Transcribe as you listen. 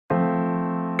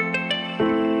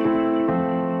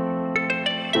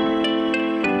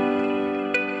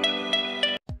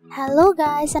Hello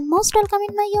guys and most welcome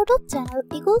in my YouTube channel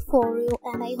Eagle for You,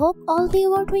 and I hope all of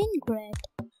you are doing great.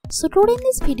 So today in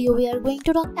this video we are going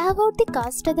to talk about the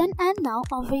cast then and now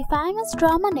of a famous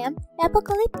drama named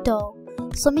Apocalypto.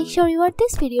 So make sure you watch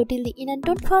this video till the end and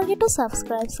don't forget to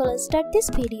subscribe. So let's start this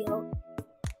video.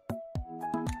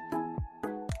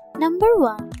 Number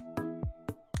 1.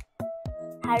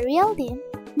 Her real name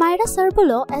Mayra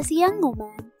Sérbulo as a young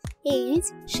woman.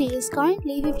 Age, she is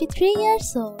currently 53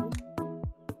 years old.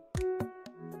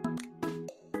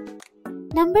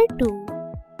 Number 2.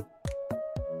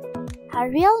 Her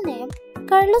real name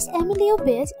Carlos Emilio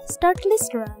Bez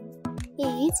Startlistran.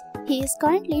 Age, he is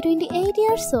currently 28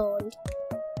 years old.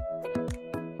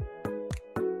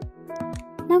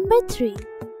 Number 3.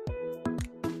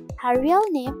 Her real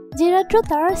name Gerardo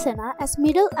Taracena as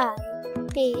Middle Eye.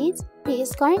 Age, he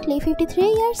is currently 53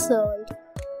 years old.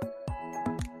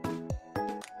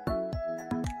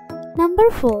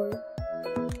 Number 4.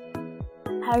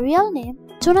 Her real name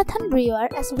Jonathan Brewer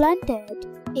as Blunted.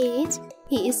 Age,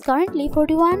 he is currently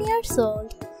 41 years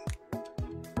old.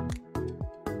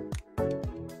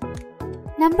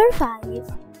 Number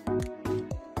 5.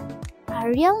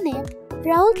 Her real name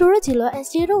Raoul Trujillo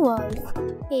as Zero Wolf.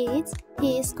 Age,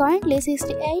 he is currently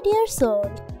 68 years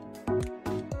old.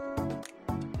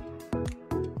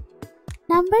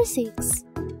 Number 6.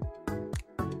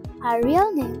 Her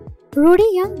real name Rudy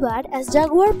Youngblood as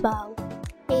Jaguar Paw.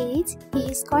 Age,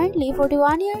 he is currently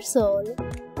 41 years old.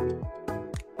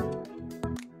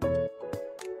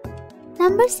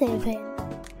 Number 7.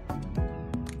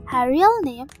 Her real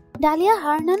name Dalia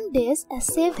Hernández as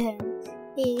Seven.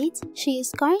 Age, she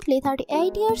is currently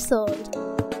 38 years old.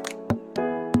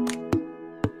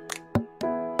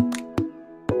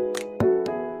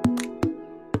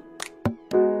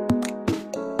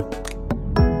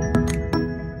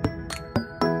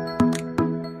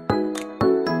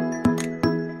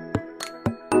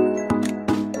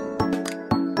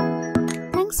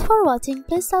 Thanks for watching.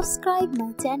 Please subscribe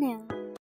my channel.